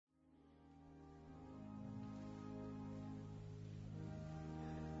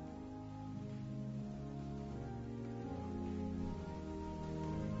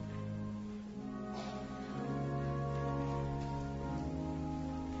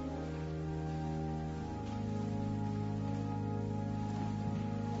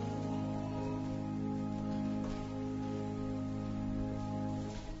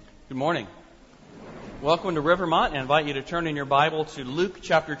Good morning. Welcome to Rivermont, and I invite you to turn in your Bible to Luke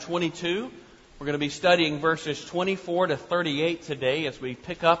chapter 22. We're going to be studying verses 24 to 38 today as we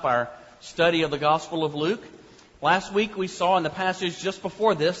pick up our study of the Gospel of Luke. Last week we saw in the passage just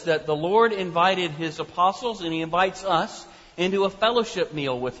before this that the Lord invited His apostles and He invites us into a fellowship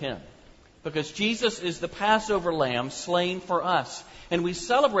meal with Him, because Jesus is the Passover lamb slain for us. And we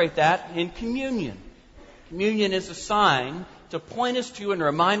celebrate that in communion. Communion is a sign to point us to and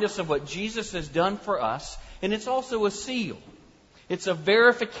remind us of what Jesus has done for us. And it's also a seal. It's a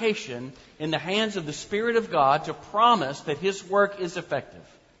verification in the hands of the Spirit of God to promise that His work is effective.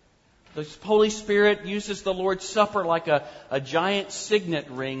 The Holy Spirit uses the Lord's Supper like a giant signet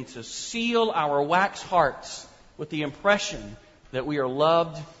ring to seal our wax hearts with the impression that we are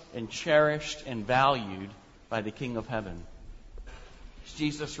loved and cherished and valued by the King of Heaven. As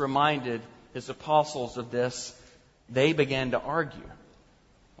Jesus reminded His apostles of this, they began to argue.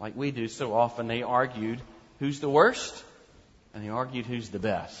 Like we do so often, they argued who's the worst, and they argued who's the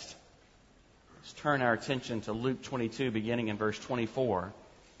best. Let's turn our attention to Luke 22, beginning in verse 24,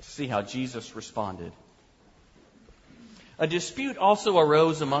 to see how Jesus responded. A dispute also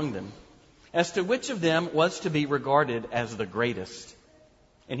arose among them as to which of them was to be regarded as the greatest.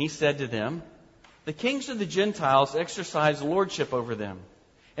 And He said to them, "The kings of the Gentiles exercise lordship over them,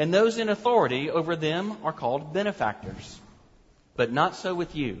 and those in authority over them are called benefactors. But not so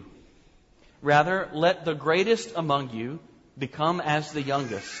with you. Rather, let the greatest among you become as the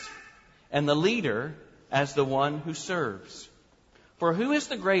youngest, and the leader as the one who serves. For who is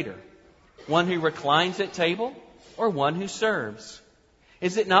the greater, one who reclines at table or one who serves?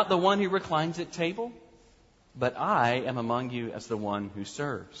 Is it not the one who reclines at table? But I am among you as the one who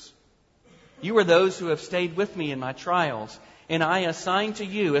serves. You are those who have stayed with me in my trials, and I assign to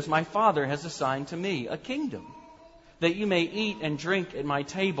you, as my Father has assigned to me, a kingdom, that you may eat and drink at my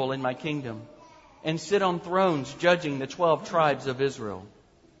table in my kingdom, and sit on thrones judging the 12 tribes of Israel.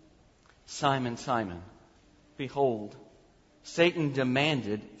 Simon, Simon, behold, Satan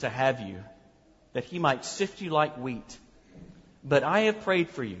demanded to have you, that he might sift you like wheat. But I have prayed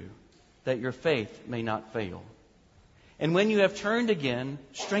for you, that your faith may not fail. And when you have turned again,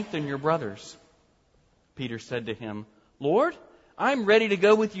 strengthen your brothers." Peter said to Him, "Lord, I'm ready to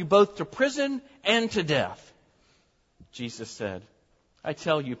go with you both to prison and to death." Jesus said, "I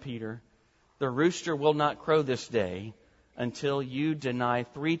tell you, Peter, the rooster will not crow this day until you deny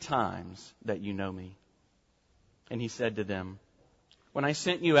 3 times that you know me." And He said to them, "When I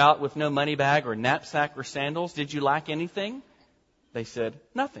sent you out with no money bag or knapsack or sandals, did you lack anything?" They said,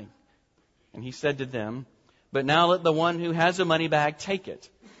 "Nothing." And He said to them, "But now let the one who has a money bag take it,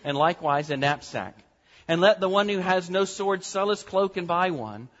 and likewise a knapsack. And let the one who has no sword sell his cloak and buy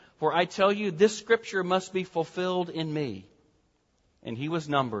one. For I tell you, this scripture must be fulfilled in me." And He was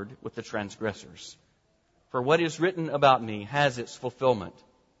numbered with the transgressors. For what is written about me has its fulfillment.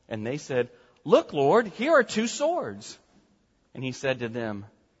 And they said, "Look, Lord, here are 2 swords." And He said to them,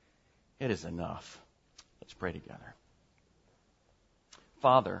 "It is enough." Let's pray together.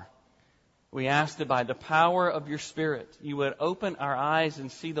 Father, we ask that by the power of your Spirit, you would open our eyes and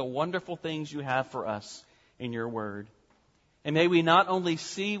see the wonderful things you have for us in your word. And may we not only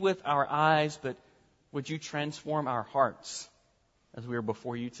see with our eyes, but would you transform our hearts as we are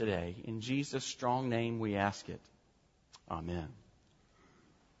before you today. In Jesus' strong name we ask it. Amen.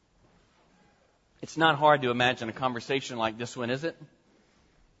 It's not hard to imagine a conversation like this one, is it?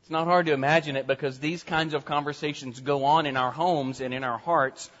 It's not hard to imagine it because these kinds of conversations go on in our homes and in our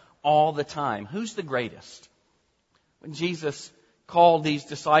hearts all the time. Who's the greatest? When Jesus called these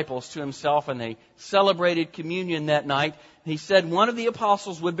disciples to Himself and they celebrated communion that night, He said one of the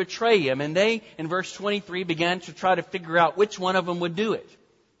apostles would betray Him. And they, in verse 23, began to try to figure out which one of them would do it.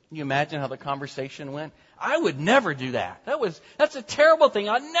 Can you imagine how the conversation went? "I would never do that. That's a terrible thing.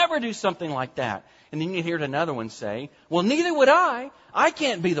 I'd never do something like that." And then you hear another one say, "Well, neither would I. I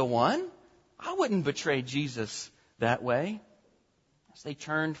can't be the one. I wouldn't betray Jesus that way." As they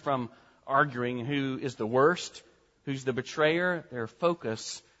turned from arguing who is the worst, who's the betrayer, their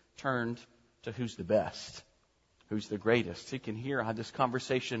focus turned to who's the best, who's the greatest. You can hear how this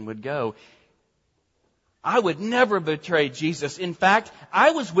conversation would go. "I would never betray Jesus. In fact,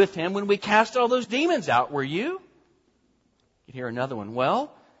 I was with Him when we cast all those demons out. Were you?" You hear another one.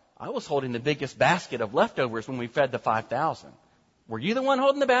 "Well, I was holding the biggest basket of leftovers when we fed the 5,000. Were you the one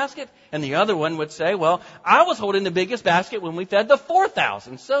holding the basket?" And the other one would say, "Well, I was holding the biggest basket when we fed the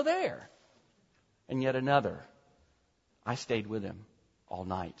 4,000. So there." And yet another, "I stayed with Him all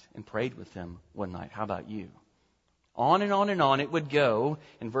night and prayed with Him one night. How about you?" On and on and on it would go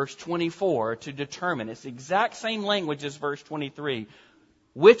in verse 24 to determine. It's the exact same language as verse 23.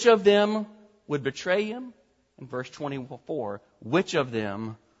 which of them would betray him? In verse 24, which of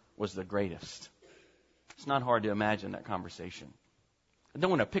them was the greatest? It's not hard to imagine that conversation. I don't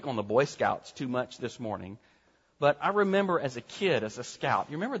want to pick on the Boy Scouts too much this morning, but I remember as a kid, as a scout,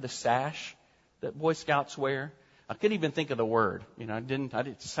 you remember the sash that Boy Scouts wear? I couldn't even think of the word.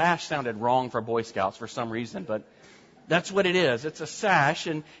 Sash sounded wrong for Boy Scouts for some reason, but that's what it is. It's a sash,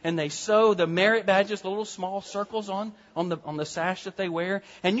 and they sew the merit badges, the little small circles on the sash that they wear,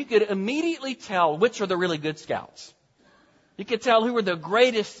 and you could immediately tell which are the really good scouts. You could tell who were the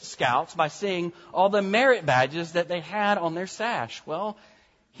greatest scouts by seeing all the merit badges that they had on their sash. Well,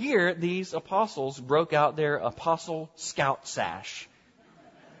 here these apostles broke out their apostle scout sash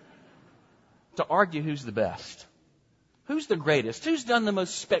to argue who's the best. Who's the greatest? Who's done the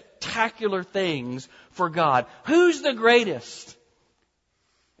most spectacular things for God? Who's the greatest?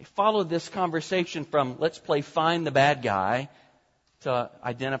 They followed this conversation from let's play find the bad guy to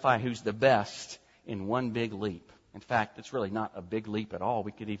identify who's the best in one big leap. In fact, it's really not a big leap at all.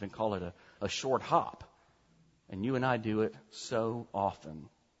 We could even call it a short hop. And you and I do it so often.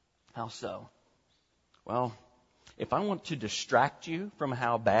 How so? Well, if I want to distract you from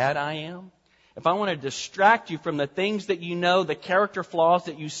how bad I am, if I want to distract you from the things that you know, the character flaws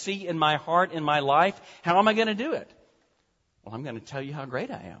that you see in my heart, in my life, how am I going to do it? Well, I'm going to tell you how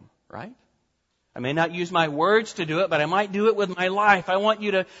great I am, right? I may not use my words to do it, but I might do it with my life. I want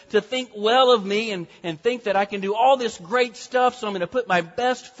you to think well of me and think that I can do all this great stuff, so I'm going to put my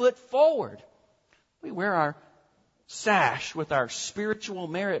best foot forward. We wear our sash with our spiritual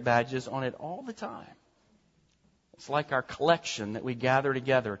merit badges on it all the time. It's like our collection that we gather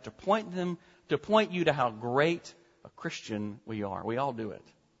together to point you to how great a Christian we are. We all do it.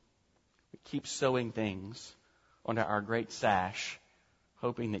 We keep sewing things onto our great sash,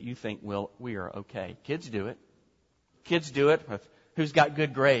 hoping that you think, well, we are okay. Kids do it. Kids do it with who's got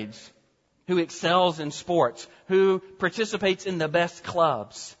good grades, who excels in sports, who participates in the best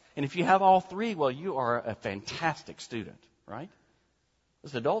clubs. And if you have all three, well, you are a fantastic student, right?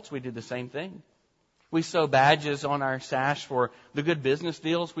 As adults, we do the same thing. We sew badges on our sash for the good business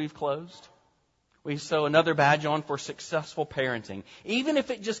deals we've closed. We sew another badge on for successful parenting. Even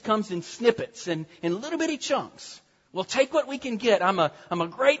if it just comes in snippets and in little bitty chunks. We'll take what we can get. I'm a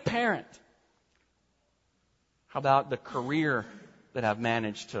great parent. How about the career that I've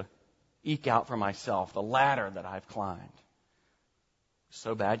managed to eke out for myself, the ladder that I've climbed?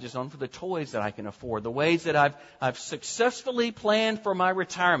 Sew badges on for the toys that I can afford, the ways that I've successfully planned for my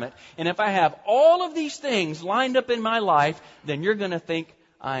retirement. And if I have all of these things lined up in my life, then you're going to think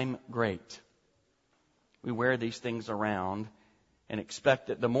I'm great. We wear these things around and expect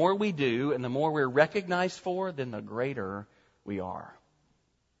that the more we do and the more we're recognized for, then the greater we are.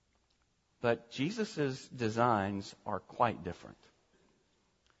 But Jesus' designs are quite different.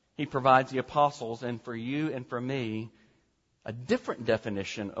 He provides the apostles, and for you and for me, a different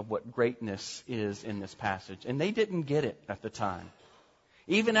definition of what greatness is in this passage. And they didn't get it at the time.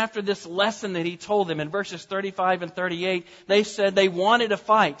 Even after this lesson that he told them in verses 35 and 38, they said they wanted to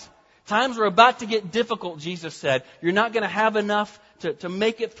fight. Times were about to get difficult, Jesus said. You're not going to have enough to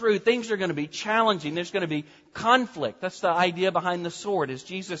make it through. Things are going to be challenging. There's going to be conflict. That's the idea behind the sword, is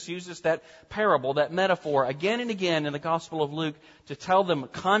Jesus uses that parable, that metaphor, again and again in the Gospel of Luke to tell them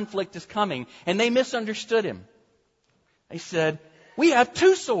conflict is coming. And they misunderstood him. They said, we have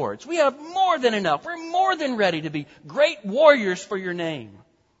 2 swords. We have more than enough. We're more than ready to be great warriors for your name.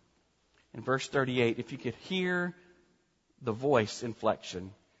 In verse 38, if you could hear the voice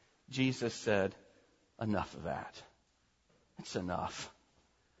inflection, Jesus said, enough of that. It's enough.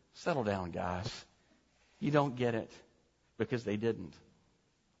 Settle down, guys. You don't get it, because they didn't.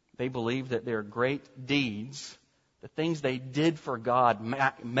 They believed that their great deeds, the things they did for God,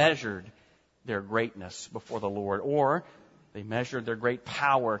 measured their greatness before the Lord. Or they measured their great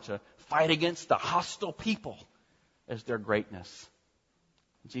power to fight against the hostile people as their greatness.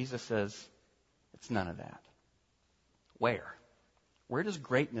 Jesus says, it's none of that. Where? Where does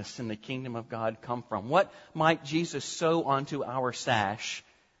greatness in the kingdom of God come from? What might Jesus sew onto our sash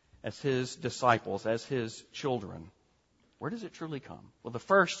as his disciples, as his children? Where does it truly come? Well, the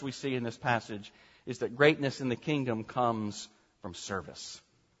first we see in this passage is that greatness in the kingdom comes from service.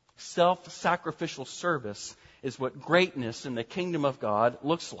 Self-sacrificial service is what greatness in the kingdom of God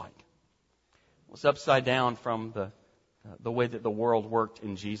looks like. It was upside down from the way that the world worked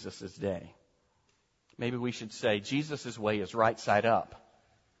in Jesus' day. Maybe we should say Jesus' way is right side up,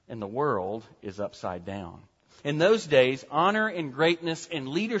 and the world is upside down. In those days, honor and greatness and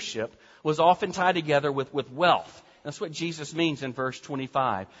leadership was often tied together with wealth That's what Jesus means in verse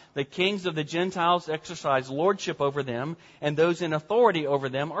 25. The kings of the Gentiles exercise lordship over them, and those in authority over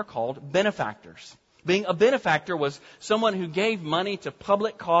them are called benefactors. Being a benefactor was someone who gave money to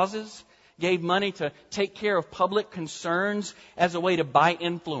public causes, gave money to take care of public concerns as a way to buy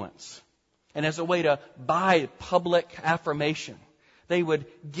influence and as a way to buy public affirmation. They would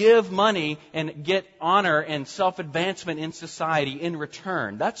give money and get honor and self-advancement in society in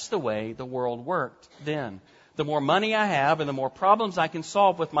return. That's the way the world worked then. The more money I have and the more problems I can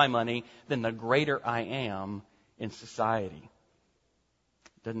solve with my money, then the greater I am in society.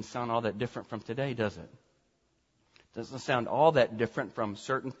 Doesn't sound all that different from today, does it? Doesn't sound all that different from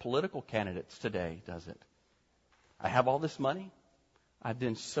certain political candidates today, does it? I have all this money. I've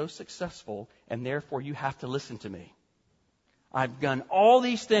been so successful, and therefore you have to listen to me. I've done all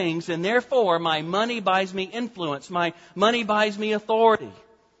these things, and therefore my money buys me influence. My money buys me authority.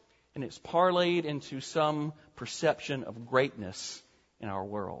 And it's parlayed into some perception of greatness in our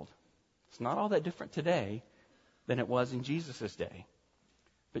world. It's not all that different today than it was in Jesus' day.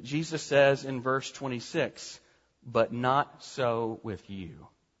 But Jesus says in verse 26, but not so with you.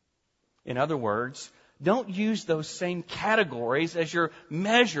 In other words, don't use those same categories as your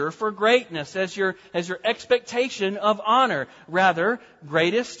measure for greatness, as your expectation of honor. Rather,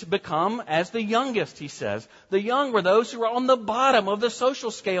 greatest become as the youngest, he says. The young were those who were on the bottom of the social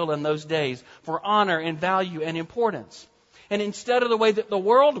scale in those days for honor and value and importance. And instead of the way that the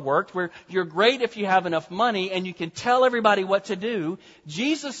world worked, where you're great if you have enough money and you can tell everybody what to do,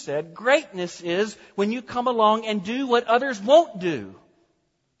 Jesus said greatness is when you come along and do what others won't do.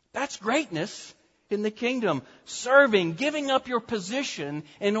 That's greatness in the kingdom. Serving, giving up your position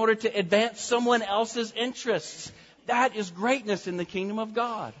in order to advance someone else's interests. That is greatness in the kingdom of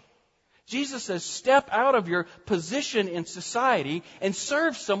God. Jesus says, step out of your position in society and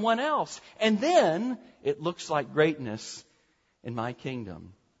serve someone else. And then it looks like greatness in my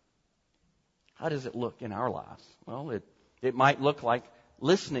kingdom. How does it look in our lives? Well, it might look like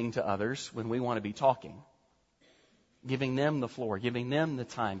listening to others when we want to be talking. Giving them the floor, giving them the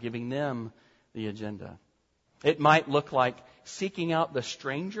time, giving them the agenda. It might look like seeking out the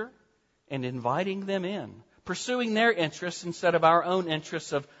stranger and inviting them in. Pursuing their interests instead of our own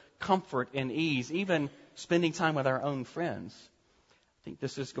interests of comfort and ease. Even spending time with our own friends. I think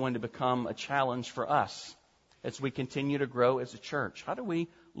this is going to become a challenge for us as we continue to grow as a church. How do we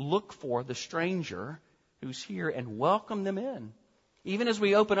look for the stranger who's here and welcome them in? Even as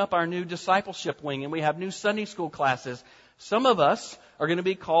we open up our new discipleship wing and we have new Sunday school classes, some of us are going to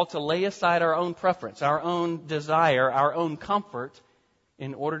be called to lay aside our own preference, our own desire, our own comfort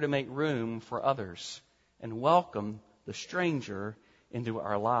in order to make room for others and welcome the stranger into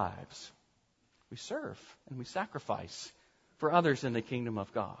our lives. We serve and we sacrifice for others in the kingdom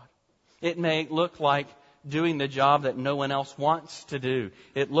of God. It may look like doing the job that no one else wants to do.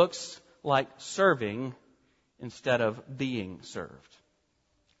 It looks like serving instead of being served.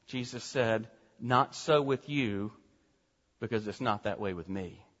 Jesus said, not so with you, because it's not that way with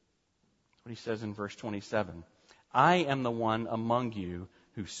me. That's what he says in verse 27. I am the one among you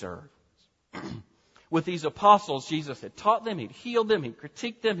who serves. With these apostles, Jesus had taught them, he'd healed them, he'd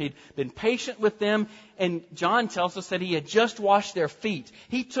critiqued them, he'd been patient with them. And John tells us that he had just washed their feet.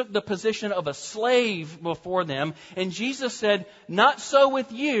 He took the position of a slave before them. And Jesus said, not so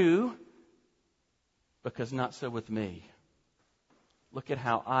with you, because not so with me. Look at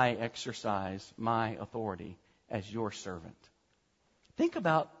how I exercise my authority as your servant. Think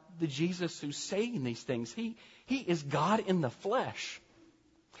about the Jesus who's saying these things. He is God in the flesh.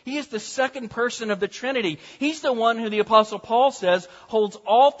 He is the second person of the Trinity. He's the one who the Apostle Paul says holds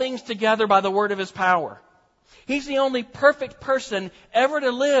all things together by the word of his power. He's the only perfect person ever to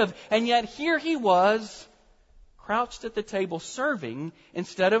live. And yet here he was, crouched at the table serving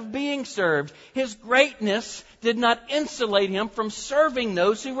instead of being served. His greatness did not insulate him from serving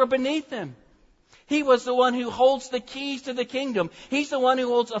those who were beneath him. He was the one who holds the keys to the kingdom. He's the one who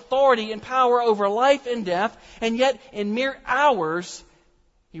holds authority and power over life and death. And yet in mere hours,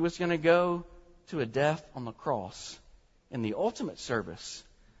 he was going to go to a death on the cross in the ultimate service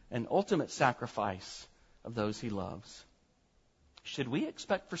and ultimate sacrifice of those he loves. Should we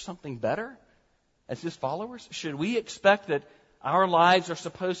expect for something better as his followers? Should we expect that our lives are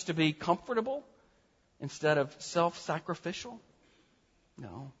supposed to be comfortable instead of self-sacrificial?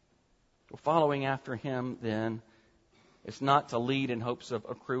 No. We're following after him, then, is not to lead in hopes of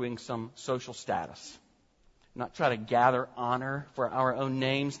accruing some social status. Not try to gather honor for our own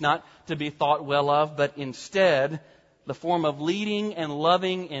names, not to be thought well of, but instead, the form of leading and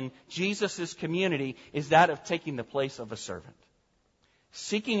loving in Jesus' community is that of taking the place of a servant.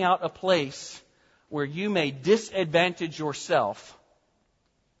 Seeking out a place where you may disadvantage yourself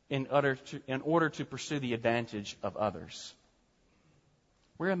in order to pursue the advantage of others?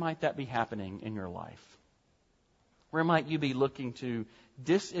 Where might that be happening in your life? Where might you be looking to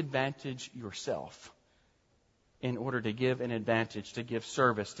disadvantage yourself in order to give an advantage, to give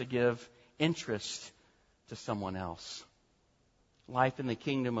service, to give interest to someone else? Life in the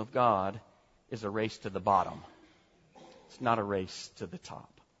kingdom of God is a race to the bottom. It's not a race to the top.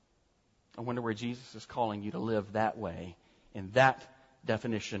 I wonder where Jesus is calling you to live that way, in that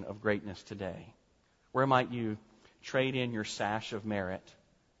definition of greatness today. Where might you trade in your sash of merit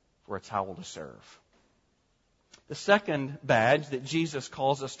for a towel to serve? The second badge that Jesus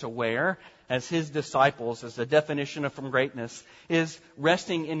calls us to wear as His disciples, as a definition of from greatness, is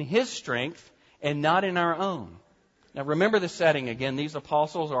resting in His strength and not in our own. Now remember the setting again. These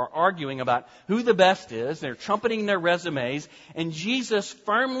apostles are arguing about who the best is. They're trumpeting their resumes. And Jesus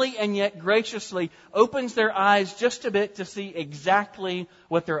firmly and yet graciously opens their eyes just a bit to see exactly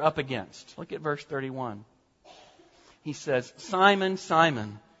what they're up against. Look at verse 31. He says, "Simon,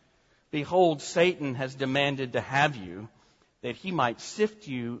 Simon, behold, Satan has demanded to have you, that he might sift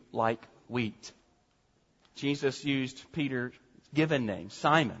you like wheat." Jesus used Peter's given name,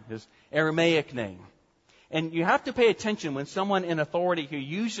 Simon, his Aramaic name. And you have to pay attention when someone in authority who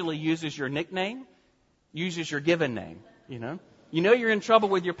usually uses your nickname uses your given name. You know you're in trouble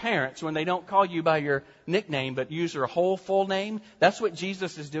with your parents when they don't call you by your nickname but use your whole full name. That's what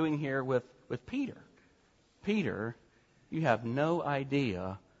Jesus is doing here with Peter. Peter, you have no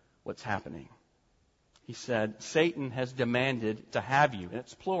idea what's happening. He said, Satan has demanded to have you. And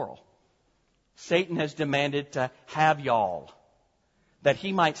it's plural. Satan has demanded to have y'all, that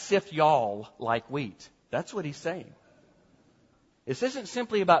he might sift y'all like wheat. That's what he's saying. This isn't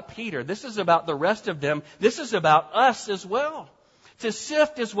simply about Peter. This is about the rest of them. This is about us as well. To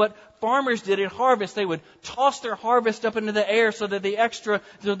sift is what farmers did at harvest. They would toss their harvest up into the air so that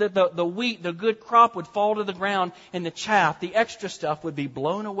the wheat, the good crop would fall to the ground, and the chaff, the extra stuff, would be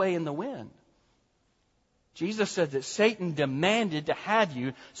blown away in the wind. Jesus said that Satan demanded to have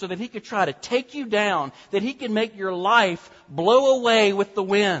you so that he could try to take you down, that he could make your life blow away with the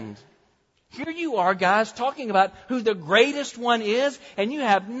wind. Here you are, guys, talking about who the greatest one is, and you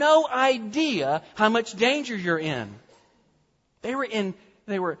have no idea how much danger you're in. They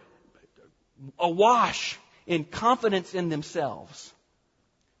were awash in confidence in themselves.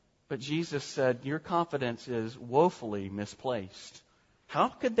 But Jesus said, your confidence is woefully misplaced. How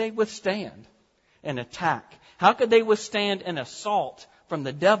could they withstand an attack? How could they withstand an assault from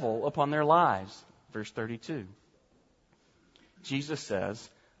the devil upon their lives? Verse 32. Jesus says,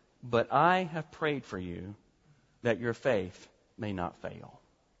 but I have prayed for you that your faith may not fail.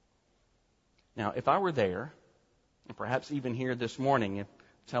 Now, if I were there, and perhaps even here this morning,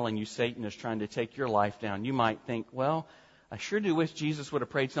 telling you Satan is trying to take your life down, you might think, well, I sure do wish Jesus would have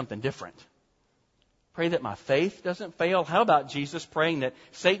prayed something different. Pray that my faith doesn't fail. How about Jesus praying that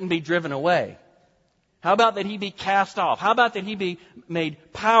Satan be driven away? How about that he be cast off? How about that he be made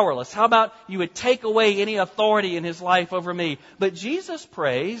powerless? How about you would take away any authority in his life over me? But Jesus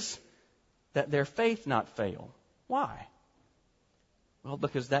prays that their faith not fail. Why? Well,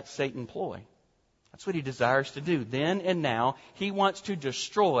 because that's Satan's ploy. That's what he desires to do. Then and now, he wants to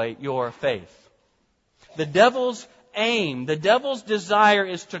destroy your faith. The devil's aim, the devil's desire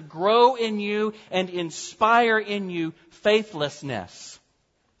is to grow in you and inspire in you faithlessness.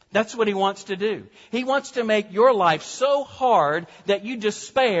 That's what he wants to do. He wants to make your life so hard that you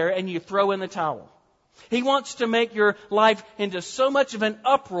despair and you throw in the towel. He wants to make your life into so much of an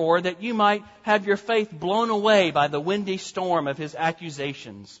uproar that you might have your faith blown away by the windy storm of his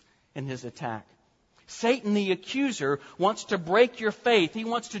accusations and his attack. Satan, the accuser, wants to break your faith. He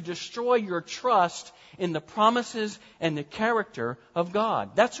wants to destroy your trust in the promises and the character of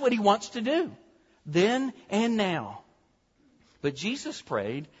God. That's what he wants to do, then and now. But Jesus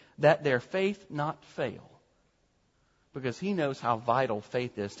prayed that their faith not fail, because he knows how vital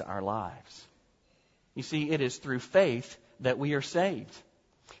faith is to our lives. You see, it is through faith that we are saved.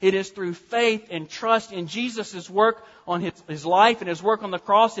 It is through faith and trust in Jesus' work on his life and his work on the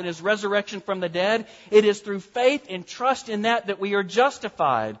cross and his resurrection from the dead. It is through faith and trust in that we are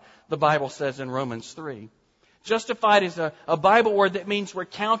justified, the Bible says in Romans 3. Justified is a Bible word that means we're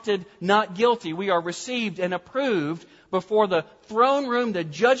counted not guilty. We are received and approved before the throne room, the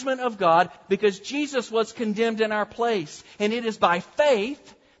judgment of God, because Jesus was condemned in our place. And it is by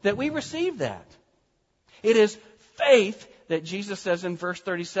faith that we receive that. It is faith that Jesus says in verse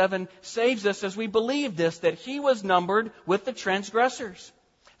 37 saves us as we believe this, that he was numbered with the transgressors.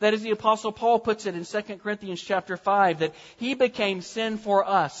 That is, the Apostle Paul puts it in 2 Corinthians chapter 5, that he became sin for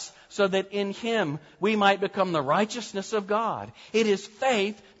us, so that in Him we might become the righteousness of God. It is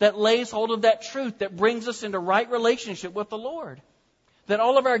faith that lays hold of that truth that brings us into right relationship with the Lord. That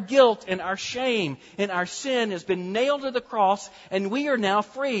all of our guilt and our shame and our sin has been nailed to the cross and we are now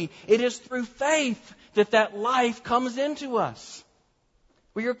free. It is through faith that life comes into us.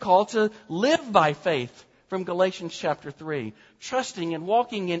 We are called to live by faith from Galatians chapter 3, trusting and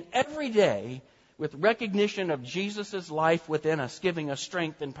walking in every day with recognition of Jesus' life within us, giving us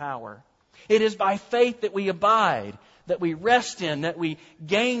strength and power. It is by faith that we abide, that we rest in, that we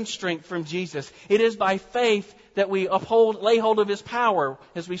gain strength from Jesus. It is by faith that we lay hold of His power,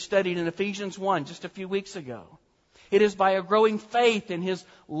 as we studied in Ephesians 1 just a few weeks ago. It is by a growing faith in His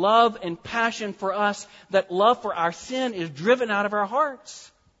love and passion for us that love for our sin is driven out of our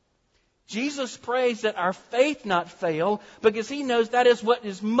hearts. Jesus prays that our faith not fail because He knows that is what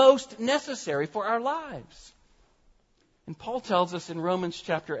is most necessary for our lives. And Paul tells us in Romans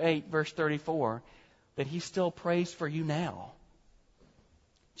chapter 8, verse 34, that He still prays for you now.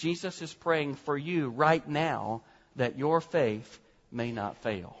 Jesus is praying for you right now that your faith may not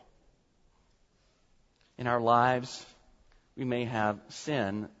fail. In our lives, we may have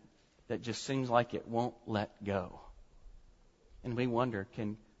sin that just seems like it won't let go. And we wonder,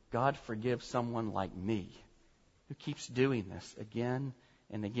 can God forgive someone like me who keeps doing this again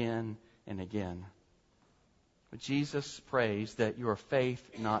and again and again? But Jesus prays that your faith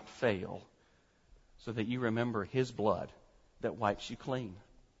not fail so that you remember His blood that wipes you clean,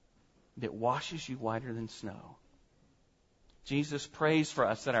 that washes you whiter than snow. Jesus prays for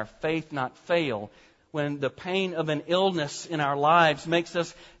us that our faith not fail when the pain of an illness in our lives makes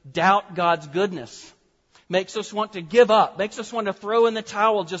us doubt God's goodness, makes us want to give up, makes us want to throw in the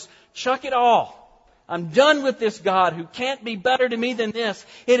towel, just chuck it all. I'm done with this God who can't be better to me than this.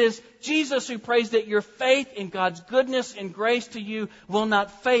 It is Jesus who prays that your faith in God's goodness and grace to you will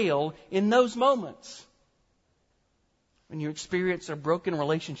not fail in those moments. When you experience a broken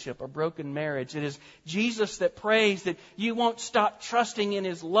relationship, a broken marriage, it is Jesus that prays that you won't stop trusting in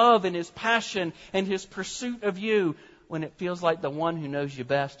His love and His passion and His pursuit of you when it feels like the one who knows you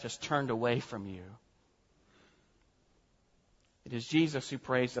best has turned away from you. It is Jesus who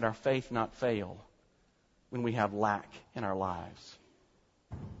prays that our faith not fail when we have lack in our lives,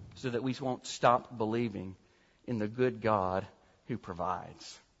 so that we won't stop believing in the good God who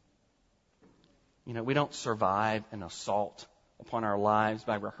provides. You know, we don't survive an assault upon our lives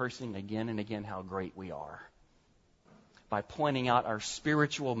by rehearsing again and again how great we are, by pointing out our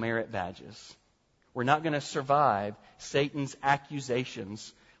spiritual merit badges. We're not going to survive Satan's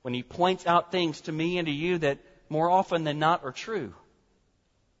accusations when he points out things to me and to you that more often than not are true.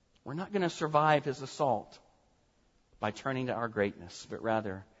 We're not going to survive his assault by turning to our greatness, but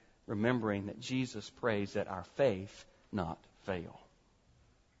rather remembering that Jesus prays that our faith not fail.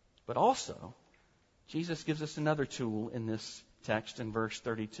 But also, Jesus gives us another tool in this text in verse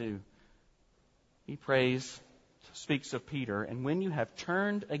 32. He speaks of Peter, and when you have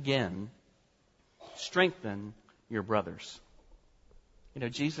turned again, strengthen your brothers. You know,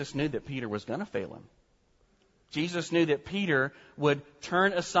 Jesus knew that Peter was going to fail him. Jesus knew that Peter would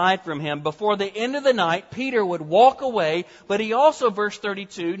turn aside from him. Before the end of the night, Peter would walk away, but he also, verse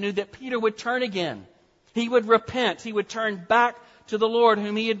 32, knew that Peter would turn again. He would repent. He would turn back to the Lord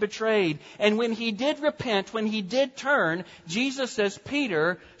whom he had betrayed. And when he did repent, when he did turn, Jesus says,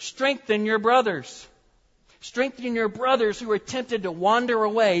 Peter, strengthen your brothers. Strengthen your brothers who are tempted to wander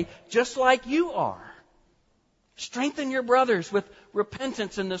away just like you are. Strengthen your brothers with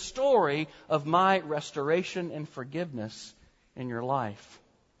repentance in the story of my restoration and forgiveness in your life.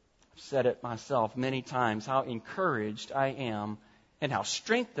 I've said it myself many times, how encouraged I am and how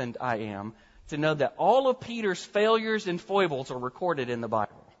strengthened I am to know that all of Peter's failures and foibles are recorded in the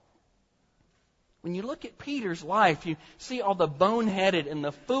Bible. When you look at Peter's life, you see all the boneheaded and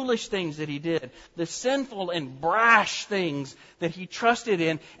the foolish things that he did, the sinful and brash things that he trusted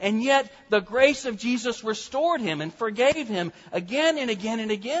in, and yet the grace of Jesus restored him and forgave him again and again and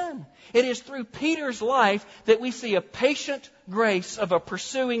again. It is through Peter's life that we see a patient grace of a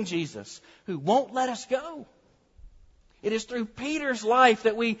pursuing Jesus who won't let us go. It is through Peter's life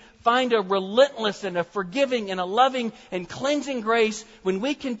that we find a relentless and a forgiving and a loving and cleansing grace when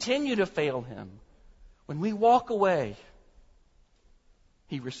we continue to fail him. When we walk away,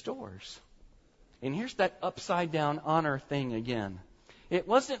 he restores. And here's that upside down honor thing again. It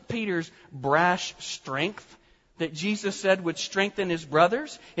wasn't Peter's brash strength that Jesus said would strengthen his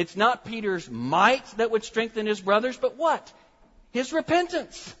brothers. It's not Peter's might that would strengthen his brothers, but what? His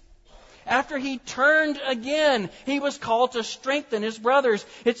repentance. After he turned again, he was called to strengthen his brothers.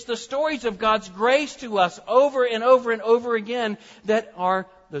 It's the stories of God's grace to us over and over and over again that are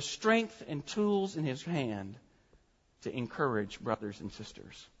the strength and tools in His hand to encourage brothers and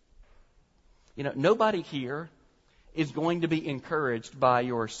sisters. You know, nobody here is going to be encouraged by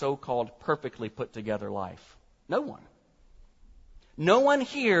your so-called perfectly put together life. No one. No one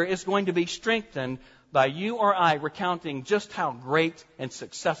here is going to be strengthened by you or I recounting just how great and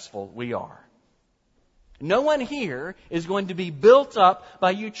successful we are. No one here is going to be built up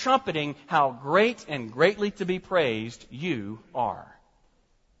by you trumpeting how great and greatly to be praised you are.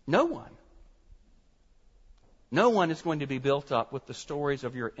 No one. No one is going to be built up with the stories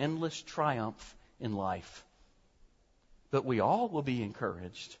of your endless triumph in life. But we all will be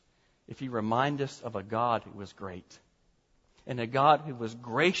encouraged if you remind us of a God who was great. And a God who was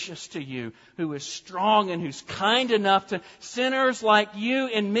gracious to you, who is strong and who's kind enough to sinners like you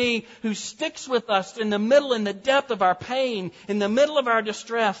and me, who sticks with us in the middle, in the depth of our pain, in the middle of our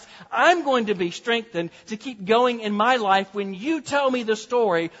distress. I'm going to be strengthened to keep going in my life when you tell me the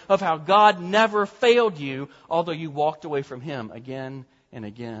story of how God never failed you, although you walked away from Him again and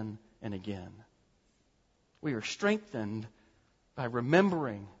again and again. We are strengthened by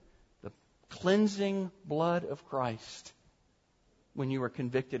remembering the cleansing blood of Christ when you are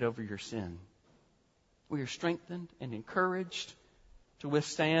convicted over your sin. We are strengthened and encouraged to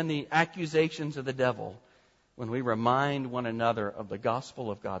withstand the accusations of the devil when we remind one another of the gospel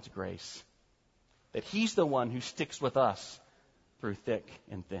of God's grace. That He's the one who sticks with us through thick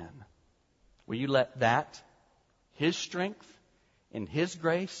and thin. Will you let that, His strength and His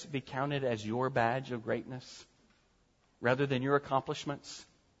grace, be counted as your badge of greatness rather than your accomplishments?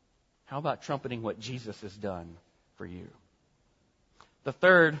 How about trumpeting what Jesus has done for you? The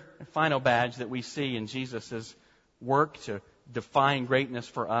third and final badge that we see in Jesus' work to define greatness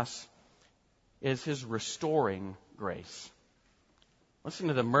for us is His restoring grace. Listen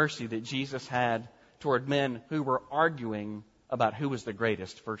to the mercy that Jesus had toward men who were arguing about who was the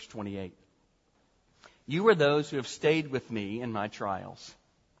greatest. Verse 28. You are those who have stayed with me in my trials.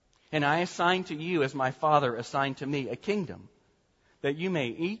 And I assign to you, as my Father assigned to me, a kingdom, that you may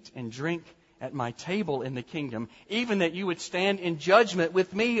eat and drink at my table in the kingdom, even that you would stand in judgment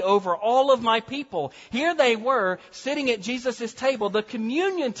with me over all of my people. Here they were, sitting at Jesus' table, the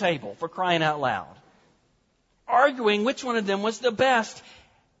communion table, for crying out loud, arguing which one of them was the best.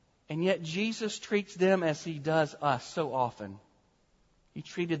 And yet Jesus treats them as He does us so often. He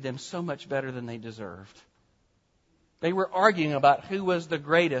treated them so much better than they deserved. They were arguing about who was the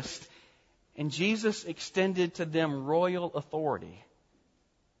greatest, and Jesus extended to them royal authority,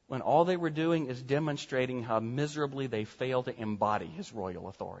 when all they were doing is demonstrating how miserably they fail to embody His royal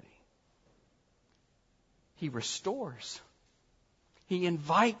authority. He restores. He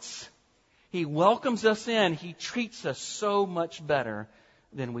invites. He welcomes us in. He treats us so much better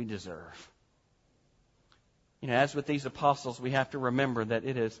than we deserve. You know, as with these apostles, we have to remember that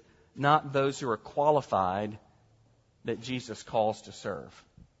it is not those who are qualified that Jesus calls to serve.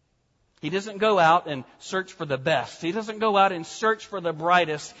 He doesn't go out and search for the best. He doesn't go out and search for the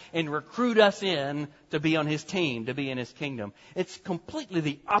brightest and recruit us in to be on His team, to be in His kingdom. It's completely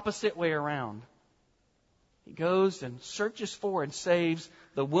the opposite way around. He goes and searches for and saves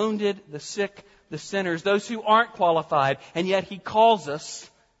the wounded, the sick, the sinners, those who aren't qualified, and yet He calls us,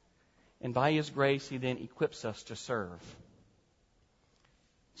 and by His grace He then equips us to serve.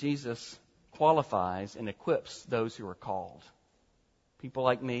 Jesus qualifies and equips those who are called. People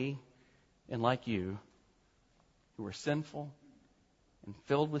like me and like you, who are sinful and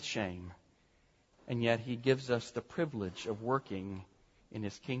filled with shame, and yet He gives us the privilege of working in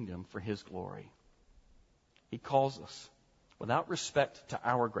His kingdom for His glory. He calls us without respect to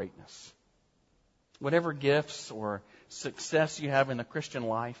our greatness. Whatever gifts or success you have in the Christian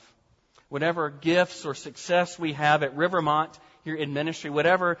life, whatever gifts or success we have at Rivermont here in ministry,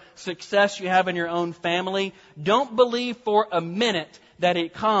 whatever success you have in your own family, don't believe for a minute that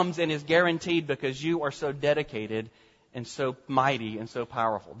it comes and is guaranteed because you are so dedicated and so mighty and so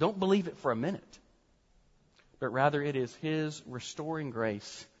powerful. Don't believe it for a minute. But rather it is His restoring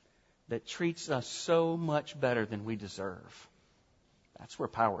grace that treats us so much better than we deserve. That's where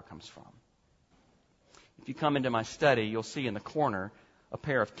power comes from. If you come into my study, you'll see in the corner a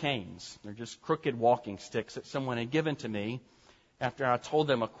pair of canes. They're just crooked walking sticks that someone had given to me after I told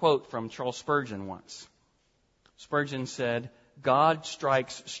them a quote from Charles Spurgeon once. Spurgeon said, "God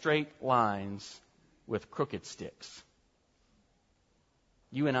strikes straight lines with crooked sticks."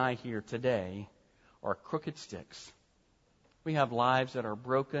 You and I here today are crooked sticks. We have lives that are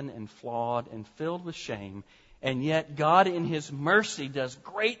broken and flawed and filled with shame, and yet God in His mercy does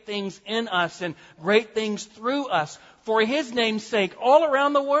great things in us and great things through us for His name's sake all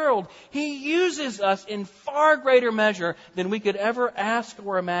around the world. He uses us in far greater measure than we could ever ask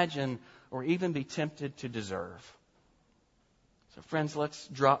or imagine or even be tempted to deserve. So friends, let's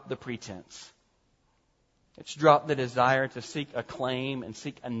drop the pretense. Let's drop the desire to seek acclaim and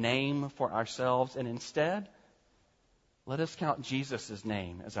seek a name for ourselves, and instead, let us count Jesus'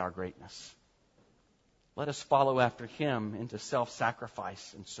 name as our greatness. Let us follow after Him into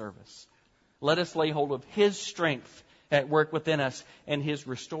self-sacrifice and service. Let us lay hold of His strength at work within us and His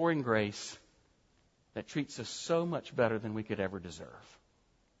restoring grace that treats us so much better than we could ever deserve.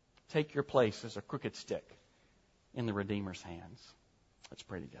 Take your place as a crooked stick in the Redeemer's hands. Let's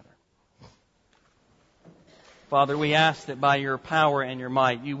pray together. Father, we ask that by your power and your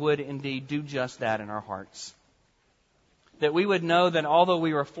might, you would indeed do just that in our hearts. That we would know that although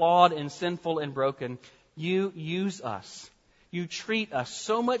we are flawed and sinful and broken, you use us. You treat us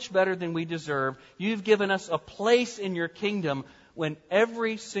so much better than we deserve. You've given us a place in your kingdom when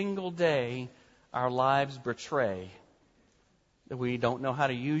every single day our lives betray that we don't know how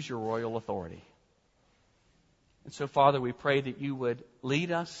to use your royal authority. And so, Father, we pray that you would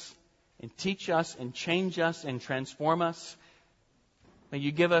lead us and teach us and change us and transform us. May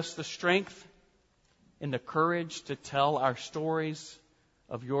you give us the strength and the courage to tell our stories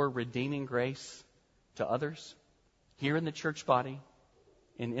of your redeeming grace to others here in the church body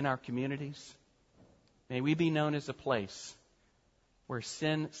and in our communities. May we be known as a place where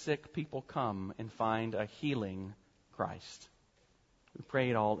sin-sick people come and find a healing Christ. We pray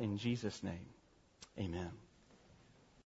it all in Jesus' name. Amen.